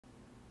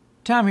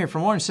Tom here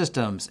from Warren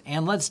Systems,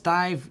 and let's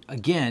dive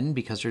again,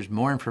 because there's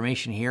more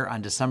information here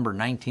on December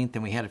 19th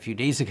than we had a few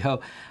days ago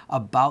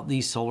about the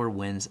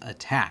SolarWinds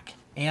attack.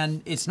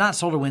 And it's not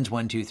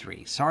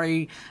Solarwinds123.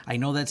 Sorry, I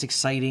know that's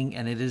exciting,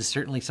 and it is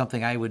certainly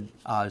something I would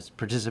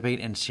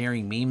participate in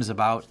sharing memes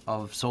about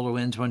of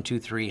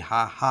Solarwinds123,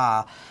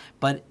 haha,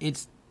 but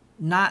it's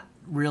not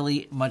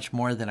really much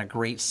more than a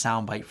great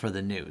soundbite for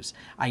the news.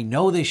 I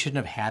know they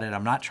shouldn't have had it.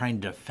 I'm not trying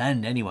to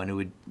defend anyone who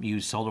would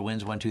use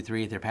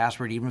Solarwinds123 as their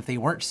password, even if they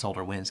weren't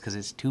SolarWinds, because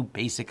it's too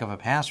basic of a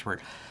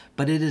password.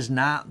 But it is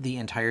not the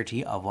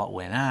entirety of what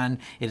went on.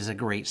 It is a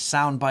great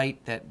soundbite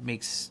that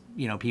makes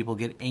people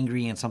get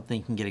angry and something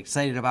you can get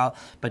excited about,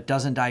 but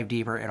doesn't dive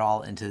deeper at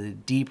all into the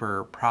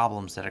deeper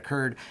problems that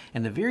occurred.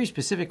 And the very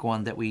specific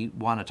one that we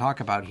want to talk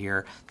about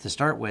here to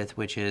start with,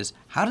 which is,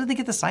 how did they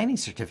get the signing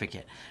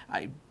certificate?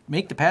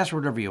 Make the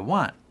password whatever you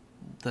want.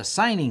 The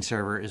signing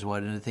server is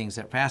one of the things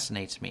that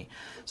fascinates me.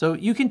 So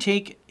you can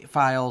take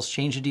files,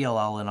 change a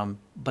DLL in them,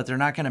 but they're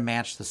not going to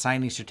match the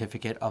signing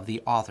certificate of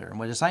the author. And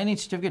what a signing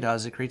certificate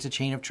does, it creates a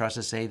chain of trust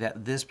to say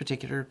that this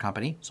particular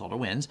company,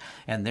 SolarWinds,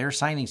 and their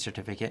signing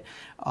certificate,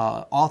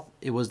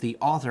 it was the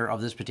author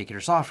of this particular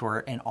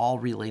software and all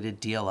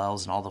related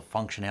DLLs and all the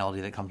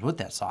functionality that comes with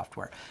that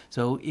software.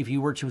 So if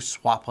you were to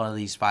swap one of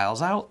these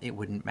files out, it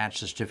wouldn't match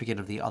the certificate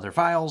of the other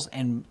files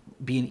and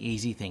be an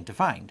easy thing to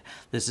find.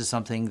 This is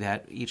something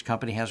that each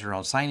company has their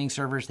own signing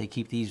servers. They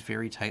keep these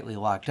very tightly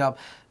locked up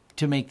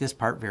to make this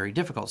part very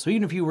difficult. So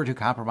even if you were to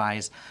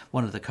compromise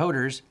one of the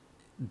coders,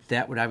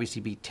 that would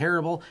obviously be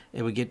terrible.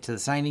 It would get to the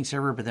signing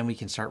server, but then we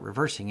can start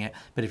reversing it.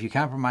 But if you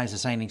compromise the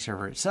signing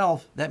server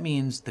itself, that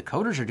means the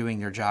coders are doing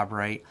their job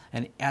right.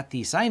 And at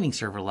the signing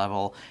server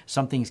level,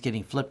 something's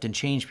getting flipped and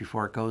changed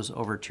before it goes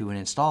over to an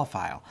install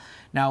file.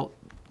 Now,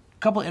 a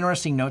couple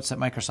interesting notes that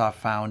Microsoft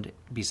found,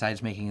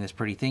 besides making this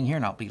pretty thing here,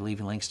 and I'll be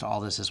leaving links to all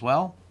this as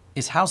well,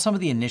 is how some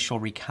of the initial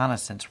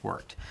reconnaissance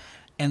worked.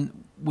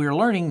 And we're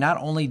learning not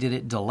only did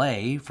it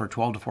delay for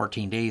 12 to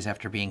 14 days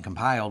after being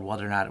compiled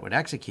whether or not it would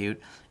execute,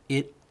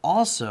 it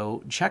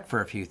also checked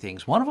for a few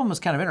things. One of them was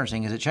kind of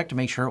interesting, is it checked to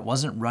make sure it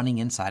wasn't running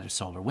inside of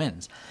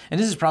SolarWinds. And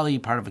this is probably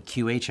part of a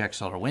QA check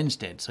SolarWinds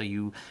did. So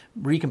you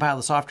recompile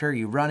the software,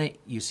 you run it,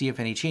 you see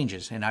if any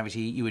changes. And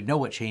obviously you would know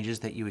what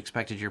changes that you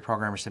expected your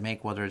programmers to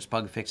make, whether it's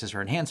bug fixes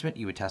or enhancement.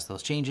 You would test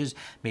those changes.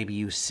 Maybe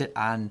you sit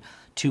on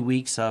 2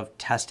 weeks of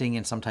testing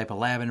in some type of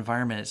lab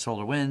environment at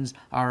SolarWinds.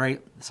 All right,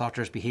 the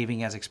software is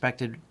behaving as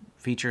expected.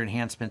 Feature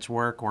enhancements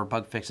work or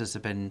bug fixes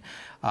have been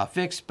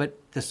fixed, but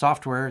the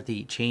software,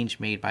 the change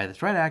made by the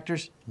threat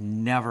actors,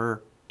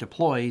 never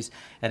deploys,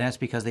 and that's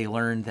because they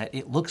learned that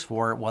it looks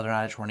for whether or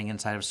not it's running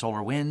inside of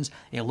SolarWinds.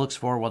 It looks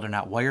for whether or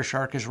not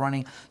Wireshark is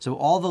running. So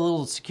all the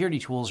little security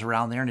tools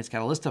around there, and it's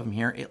got a list of them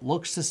here, it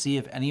looks to see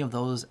if any of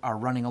those are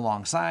running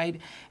alongside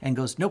and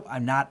goes, nope,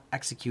 I'm not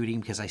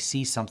executing because I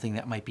see something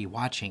that might be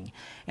watching.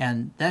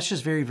 And that's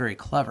just very, very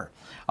clever.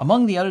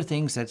 Among the other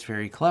things that's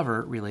very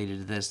clever related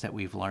to this that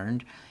we've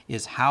learned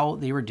is how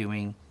they were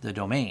doing the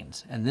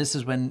domains. And this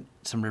is when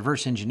some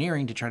reverse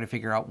engineering to try to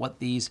figure out what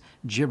these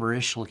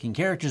gibberish looking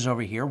characters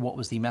over here, what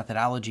was the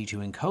methodology to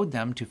encode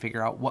them to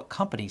figure out what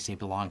companies they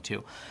belong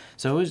to.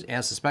 So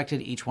as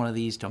suspected, each one of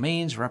these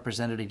domains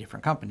represented a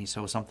different company.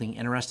 So something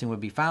interesting would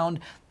be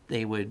found.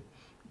 They would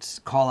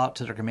call out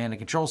to their command and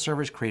control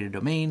servers, create a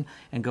domain,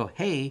 and go,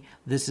 hey,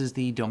 this is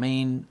the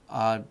domain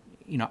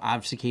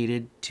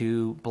obfuscated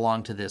to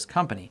belong to this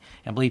company.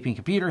 And Bleeping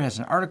Computer has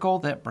an article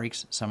that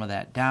breaks some of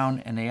that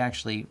down, and they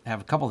actually have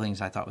a couple things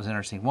I thought was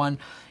interesting. One,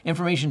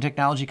 information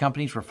technology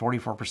companies were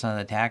 44% of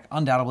the attack,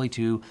 undoubtedly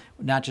to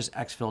not just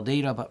exfil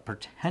data, but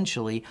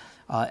potentially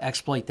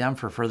exploit them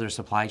for further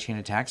supply chain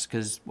attacks,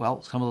 because,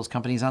 well, some of those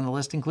companies on the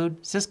list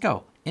include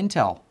Cisco,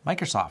 Intel,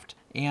 Microsoft.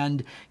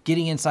 And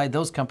getting inside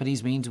those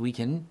companies means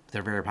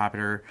they're very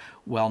popular,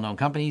 well-known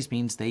companies,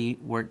 means they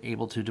weren't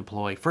able to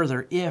deploy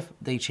further if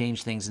they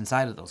change things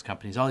inside of those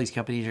companies. All these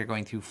companies are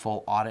going through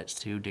full audits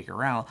to dig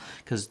around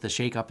because the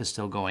shakeup is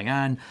still going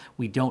on.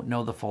 We don't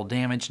know the full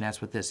damage, and that's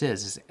what this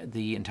is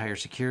the entire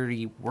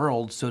security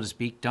world, so to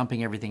speak,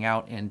 dumping everything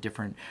out in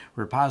different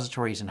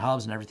repositories and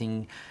hubs and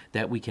everything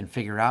that we can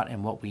figure out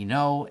and what we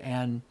know,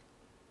 and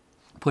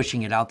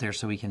pushing it out there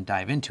so we can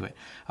dive into it.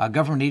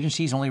 Government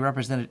agencies only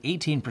represented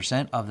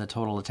 18% of the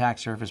total attack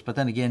surface, but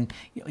then again,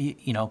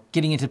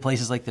 getting into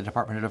places like the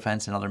Department of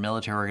Defense and other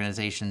military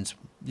organizations,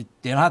 they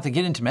don't have to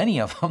get into many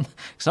of them.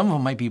 Some of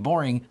them might be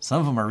boring, some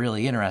of them are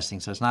really interesting,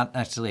 so it's not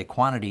necessarily a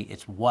quantity,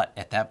 it's what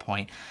at that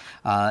point.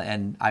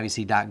 And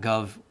obviously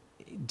 .gov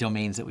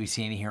domains that we've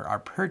seen here are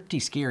pretty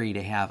scary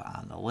to have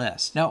on the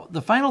list. Now,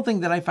 the final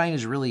thing that I find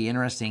is really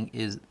interesting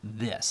is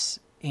this,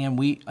 and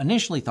we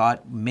initially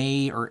thought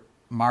May or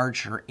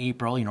March or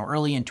April,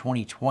 early in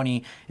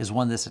 2020 is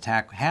when this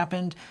attack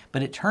happened,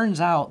 but it turns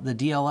out the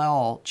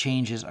DLL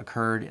changes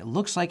occurred, it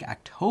looks like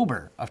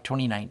October of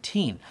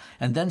 2019,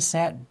 and then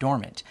sat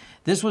dormant.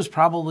 This was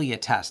probably a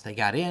test. They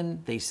got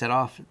in, they set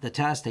off the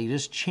test, they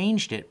just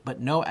changed it,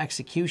 but no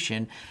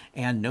execution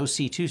and no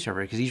C2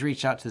 server, because he's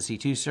reached out to the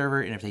C2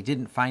 server, and if they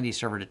didn't find a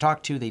server to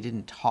talk to, they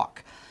didn't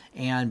talk.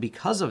 And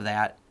because of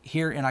that,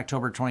 here in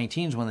October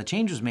 2018 when the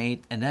change was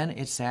made, and then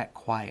it sat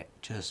quiet,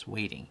 just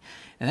waiting.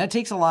 And that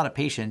takes a lot of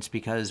patience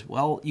because,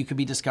 well, you could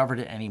be discovered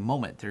at any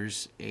moment.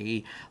 There's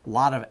a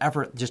lot of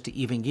effort just to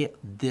even get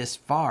this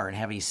far and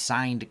have a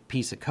signed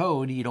piece of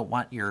code. You don't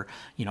want your,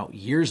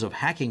 years of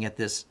hacking at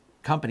this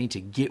company to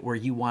get where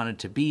you wanted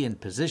to be in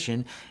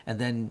position and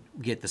then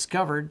get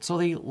discovered. So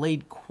they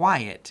laid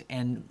quiet,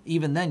 and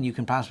even then you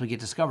can possibly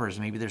get discovered.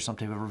 Maybe there's some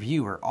type of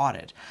review or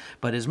audit.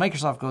 But as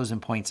Microsoft goes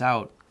and points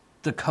out,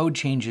 the code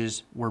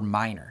changes were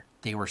minor.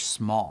 They were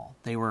small.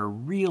 They were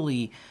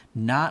really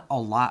not a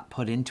lot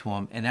put into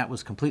them, and that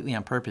was completely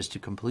on purpose to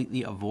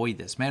completely avoid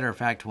this. Matter of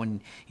fact,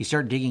 when you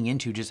start digging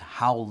into just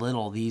how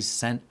little these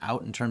sent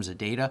out in terms of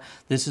data,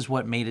 this is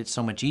what made it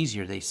so much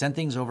easier. They sent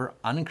things over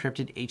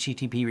unencrypted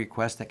HTTP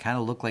requests that kind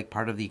of look like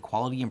part of the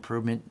quality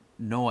improvement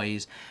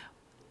noise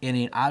in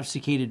an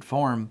obfuscated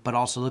form, but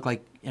also look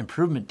like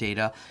improvement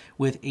data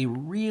with a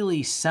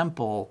really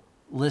simple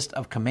list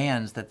of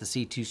commands that the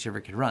C2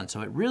 server could run.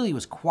 So it really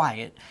was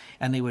quiet,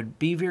 and they would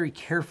be very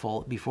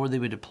careful before they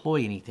would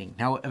deploy anything.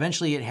 Now,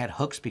 eventually it had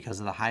hooks because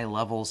of the high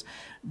levels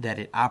that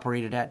it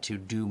operated at to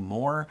do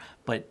more,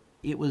 but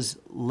it was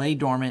lay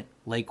dormant,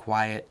 lay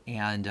quiet,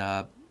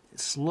 and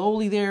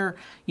slowly there,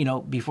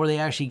 before they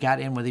actually got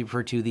in what they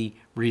refer to the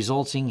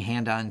resulting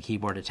hand-on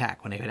keyboard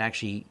attack, when they could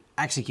actually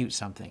execute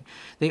something.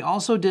 They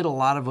also did a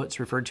lot of what's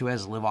referred to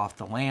as live off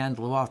the land.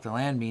 Live off the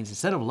land means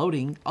instead of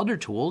loading other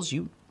tools,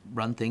 you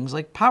run things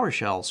like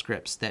PowerShell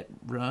scripts that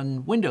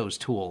run Windows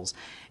tools.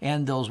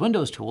 And those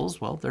Windows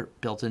tools, well, they're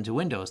built into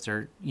Windows.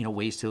 They're,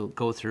 ways to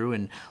go through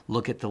and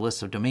look at the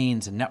list of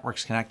domains and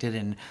networks connected.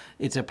 And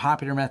it's a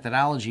popular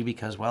methodology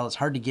because, well, it's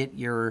hard to get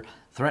your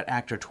threat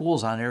actor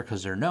tools on there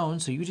because they're known.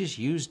 So you just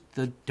use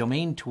the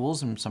domain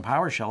tools and some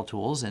PowerShell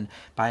tools. And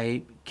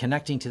by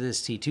connecting to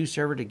this C2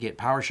 server to get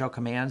PowerShell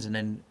commands and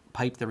then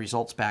pipe the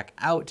results back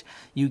out,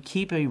 you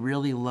keep a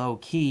really low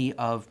key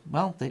of,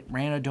 well, it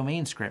ran a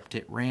domain script,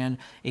 it ran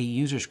a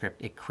user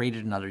script, it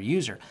created another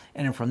user.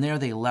 And then from there,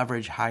 they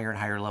leverage higher and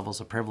higher levels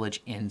of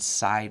privilege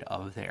inside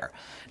of there.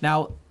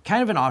 Now,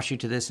 kind of an offshoot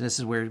to this, and this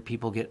is where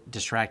people get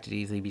distracted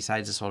easily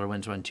besides the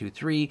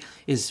Solarwinds123,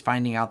 is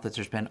finding out that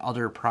there's been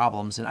other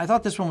problems. And I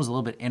thought this one was a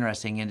little bit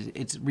interesting, and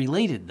it's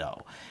related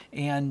though.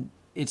 And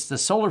it's the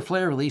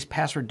SolarFlare release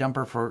password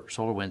dumper for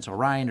SolarWinds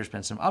Orion. There's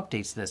been some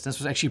updates to this. This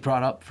was actually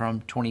brought up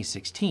from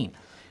 2016.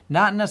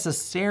 Not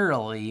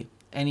necessarily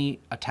any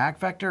attack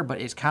vector,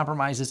 but it's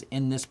compromises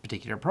in this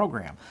particular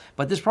program.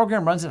 But this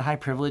program runs at high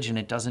privilege, and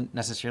it doesn't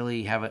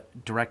necessarily have a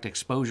direct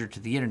exposure to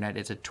the internet.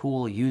 It's a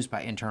tool used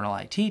by internal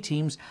IT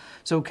teams.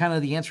 So kind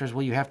of the answer is,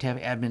 well, you have to have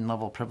admin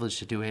level privilege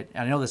to do it.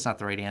 And I know that's not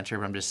the right answer,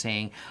 but I'm just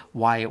saying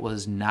why it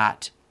was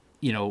not,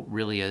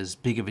 really as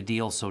big of a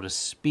deal, so to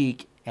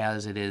speak,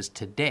 as it is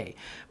today.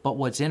 But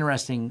what's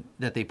interesting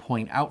that they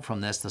point out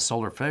from this, the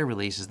SolarFlare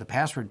release, is the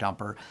password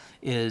dumper,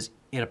 is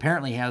it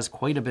apparently has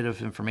quite a bit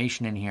of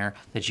information in here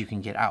that you can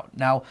get out.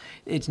 Now,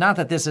 it's not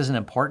that this isn't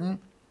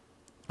important.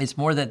 It's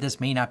more that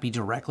this may not be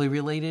directly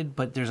related,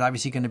 but there's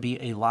obviously going to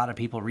be a lot of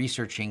people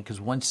researching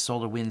because once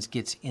SolarWinds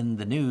gets in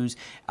the news,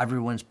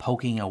 everyone's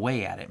poking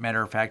away at it.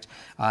 Matter of fact,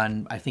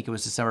 on I think it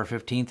was December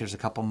 15th, there's a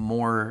couple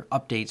more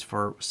updates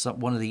for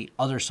one of the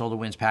other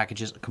SolarWinds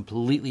packages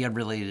completely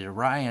unrelated to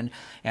Orion.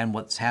 And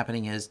what's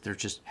happening is there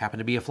just happened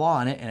to be a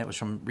flaw in it, and it was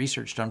from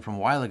research done from a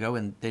while ago,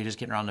 and they just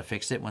getting around to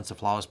fix it. Once the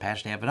flaw is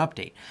patched, they have an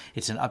update.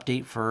 It's an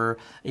update for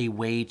a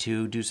way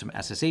to do some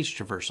SSH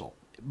traversal.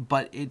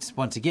 But it's,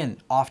 once again,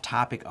 off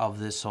topic of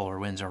this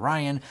SolarWinds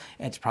Orion.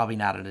 It's probably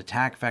not an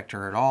attack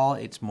vector at all.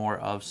 It's more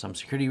of some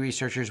security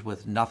researchers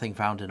with nothing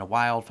found in the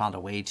wild found a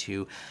way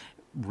to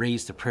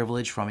raise the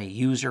privilege from a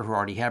user who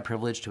already had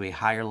privilege to a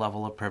higher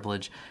level of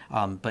privilege.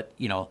 But,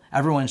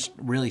 everyone's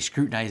really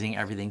scrutinizing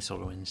everything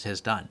SolarWinds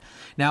has done.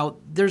 Now,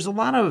 there's a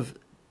lot of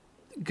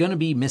going to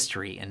be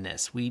mystery in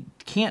this. We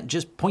can't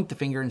just point the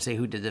finger and say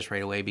who did this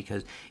right away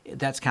because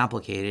that's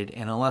complicated.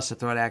 And unless a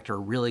threat actor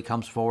really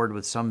comes forward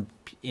with some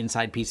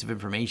inside piece of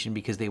information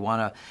because they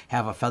want to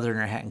have a feather in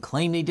their hat and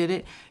claim they did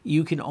it,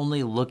 you can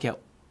only look at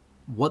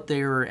what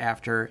they were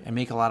after and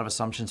make a lot of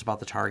assumptions about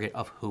the target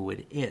of who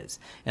it is.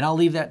 And I'll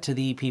leave that to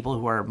the people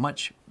who are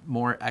much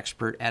more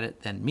expert at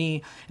it than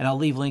me. And I'll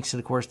leave links to,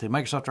 of course, the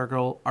Microsoft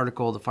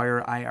article, the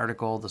FireEye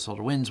article, the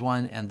SolarWinds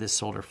one, and this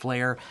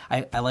SolarFlare.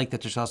 I like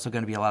that there's also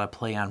going to be a lot of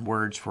play on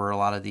words for a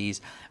lot of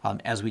these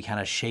as we kind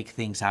of shake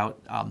things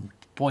out.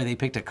 Boy, they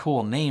picked a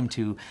cool name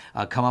to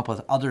come up with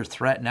other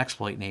threat and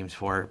exploit names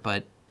for,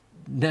 but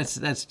that's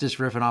just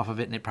riffing off of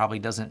it, and it probably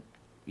doesn't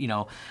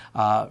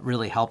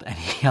really help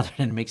any other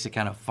than makes it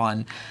kind of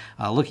fun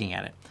looking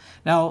at it.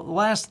 Now, the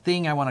last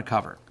thing I want to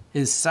cover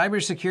is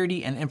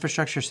Cybersecurity and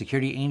Infrastructure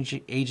Security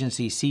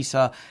Agency,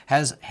 CISA,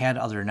 has had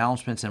other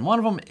announcements, and one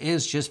of them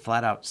is just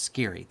flat out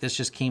scary. This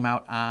just came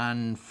out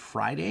on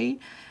Friday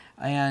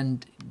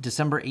and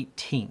December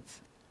 18th.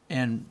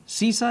 And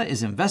CISA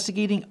is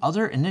investigating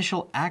other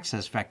initial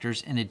access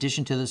vectors in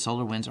addition to the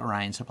SolarWinds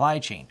Orion supply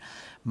chain.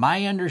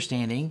 My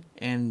understanding,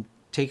 and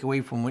take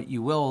away from what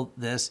you will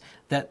this,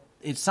 that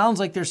it sounds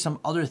like there's some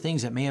other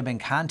things that may have been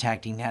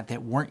contacting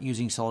that weren't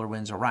using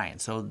SolarWinds Orion.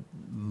 So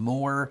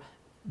more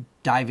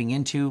diving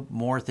into,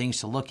 more things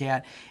to look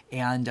at,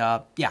 and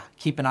yeah,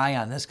 keep an eye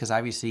on this, because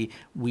obviously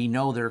we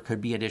know there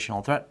could be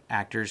additional threat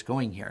actors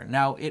going here.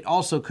 Now, it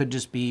also could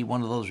just be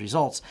one of those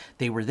results.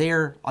 They were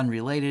there,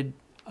 unrelated,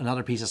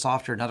 another piece of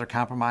software, another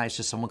compromise,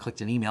 just someone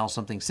clicked an email,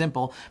 something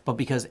simple. But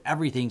because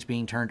everything's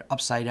being turned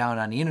upside down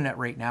on the internet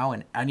right now,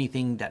 and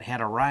anything that had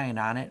Orion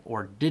on it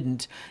or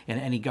didn't, and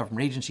any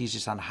government agencies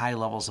just on high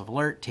levels of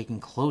alert, taking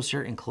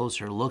closer and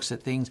closer looks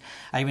at things.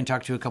 I even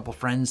talked to a couple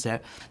friends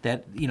that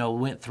you know,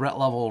 went threat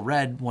level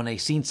red when they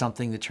seen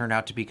something that turned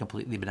out to be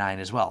completely benign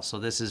as well. So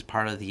this is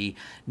part of the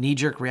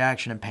knee-jerk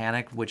reaction and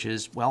panic, which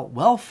is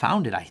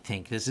well-founded, I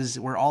think.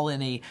 We're all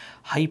in a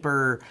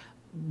hyper,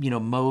 you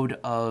know, mode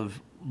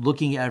of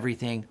looking at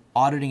everything,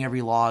 auditing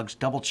every logs,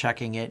 double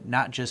checking it,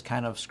 not just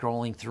kind of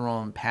scrolling through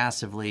them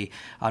passively.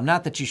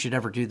 Not that you should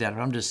ever do that,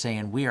 but I'm just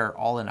saying we are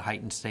all in a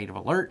heightened state of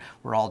alert.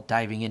 We're all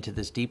diving into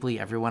this deeply.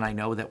 Everyone I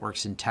know that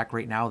works in tech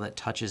right now that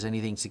touches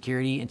anything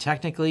security, and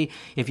technically,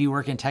 if you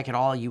work in tech at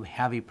all, you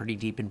have a pretty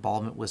deep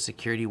involvement with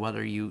security,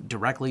 whether you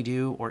directly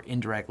do or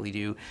indirectly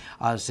do.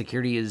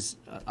 Security is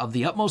of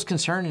the utmost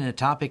concern, and a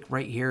topic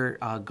right here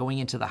going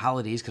into the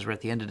holidays, because we're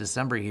at the end of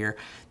December here,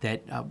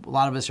 that a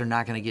lot of us are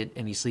not going to get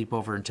any sleep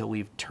over until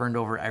we've turned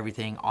over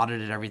everything,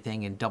 audited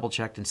everything, and double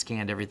checked and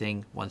scanned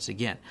everything once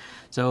again.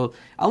 So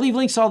I'll leave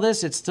links to all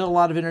this. It's still a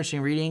lot of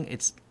interesting reading.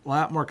 It's a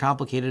lot more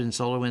complicated in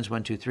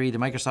SolarWinds123. The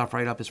Microsoft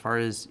write-up, as far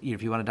as, you know,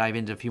 if you want to dive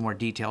into a few more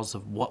details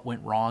of what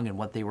went wrong and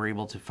what they were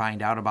able to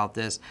find out about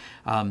this,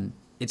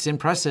 it's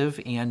impressive,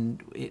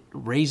 and it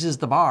raises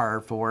the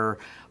bar for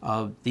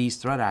these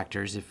threat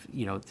actors. If,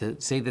 you know, to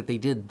say that they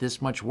did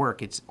this much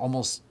work, it's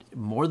almost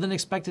more than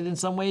expected in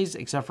some ways,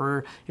 except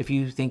for if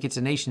you think it's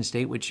a nation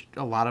state, which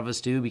a lot of us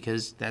do,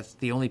 because that's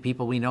the only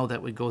people we know that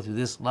would go through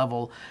this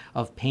level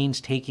of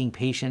painstaking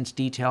patience,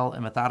 detail,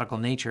 and methodical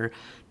nature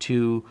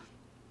to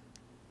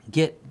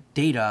get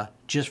data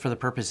just for the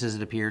purposes,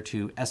 it appear,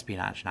 to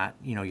espionage, not,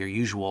 you know, your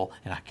usual,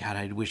 and God,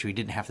 I wish we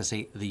didn't have to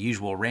say the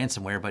usual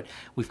ransomware, but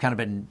we've kind of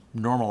been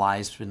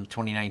normalized in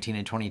 2019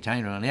 and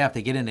 2020. And yeah, if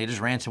they get in, they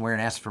just ransomware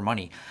and ask for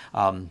money.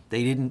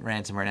 They didn't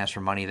ransomware and ask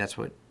for money. That's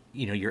what,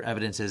 you know, your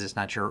evidence is. It's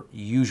not your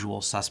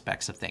usual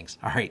suspects of things.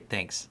 All right,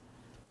 thanks.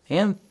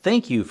 And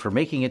thank you for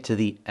making it to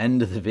the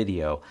end of the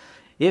video.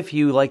 If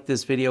you like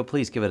this video,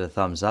 please give it a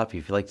thumbs up.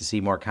 If you'd like to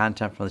see more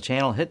content from the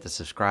channel, hit the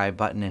subscribe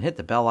button and hit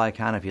the bell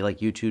icon if you like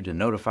YouTube to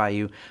notify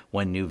you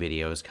when new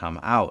videos come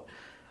out.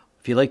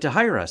 If you'd like to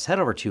hire us, head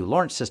over to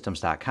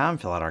lawrencesystems.com,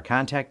 fill out our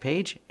contact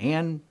page,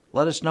 and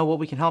let us know what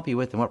we can help you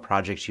with and what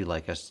projects you'd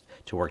like us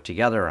to work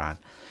together on.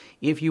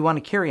 If you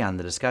want to carry on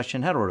the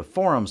discussion, head over to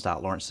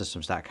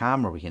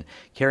forums.lawrencesystems.com, where we can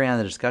carry on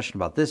the discussion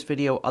about this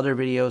video, other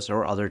videos,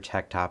 or other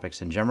tech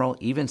topics in general.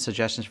 Even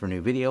suggestions for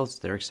new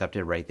videos, they're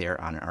accepted right there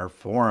on our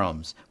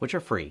forums, which are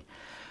free.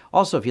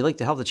 Also, if you'd like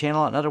to help the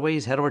channel out in other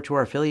ways, head over to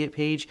our affiliate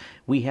page.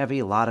 We have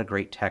a lot of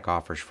great tech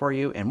offers for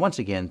you. And once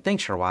again,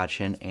 thanks for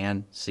watching,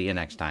 and see you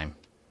next time.